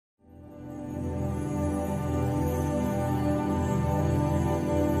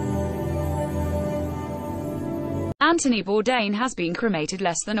Anthony Bourdain has been cremated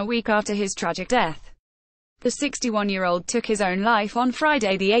less than a week after his tragic death. The 61-year-old took his own life on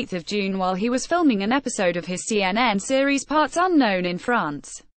Friday, the 8th of June, while he was filming an episode of his CNN series Parts Unknown in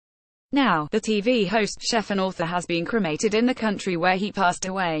France. Now, the TV host, chef and author has been cremated in the country where he passed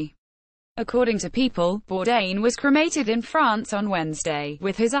away. According to People, Bourdain was cremated in France on Wednesday,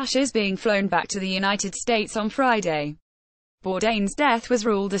 with his ashes being flown back to the United States on Friday. Bourdain's death was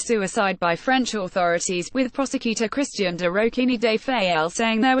ruled a suicide by French authorities, with prosecutor Christian de Roquigny de Fayel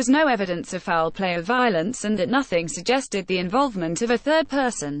saying there was no evidence of foul play or violence and that nothing suggested the involvement of a third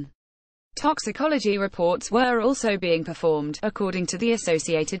person. Toxicology reports were also being performed, according to the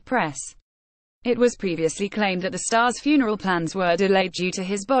Associated Press. It was previously claimed that the star's funeral plans were delayed due to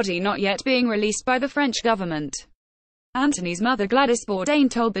his body not yet being released by the French government. Anthony's mother Gladys Bourdain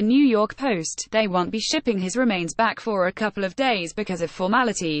told the New York Post, "They won't be shipping his remains back for a couple of days because of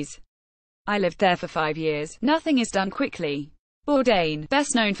formalities. I lived there for 5 years. Nothing is done quickly." Bourdain,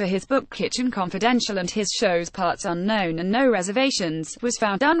 best known for his book Kitchen Confidential and his shows Parts Unknown and No Reservations, was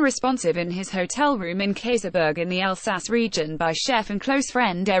found unresponsive in his hotel room in Kaysersberg in the Alsace region by chef and close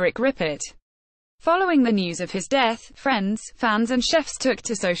friend Eric Rippert. Following the news of his death, friends, fans and chefs took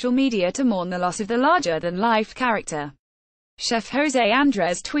to social media to mourn the loss of the larger-than-life character. Chef Jose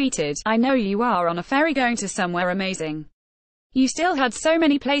Andres tweeted, "I know you are on a ferry going to somewhere amazing. You still had so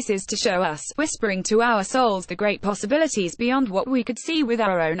many places to show us, whispering to our souls the great possibilities beyond what we could see with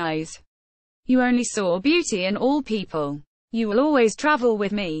our own eyes. You only saw beauty in all people. You will always travel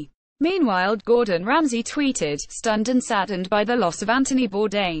with me." Meanwhile, Gordon Ramsay tweeted, "Stunned and saddened by the loss of Anthony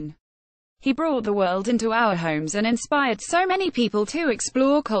Bourdain. He brought the world into our homes and inspired so many people to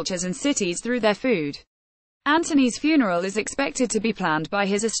explore cultures and cities through their food." Anthony's funeral is expected to be planned by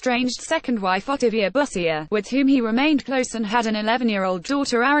his estranged second wife Ottivia Bussier, with whom he remained close and had an 11-year-old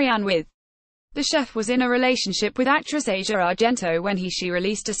daughter Ariane with. The chef was in a relationship with actress Asia Argento when she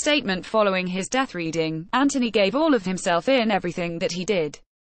released a statement following his death reading. "Anthony gave all of himself in everything that he did.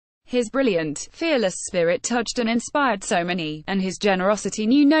 His brilliant, fearless spirit touched and inspired so many, and his generosity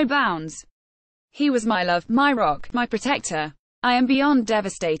knew no bounds. He was my love, my rock, my protector. I am beyond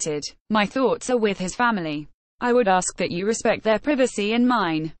devastated. My thoughts are with his family. I would ask that you respect their privacy and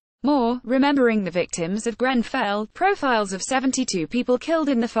mine." More, remembering the victims of Grenfell, profiles of 72 people killed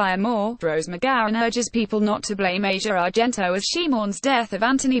in the fire. More, Rose McGowan urges people not to blame Asia Argento as she mourns death of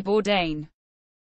Anthony Bourdain.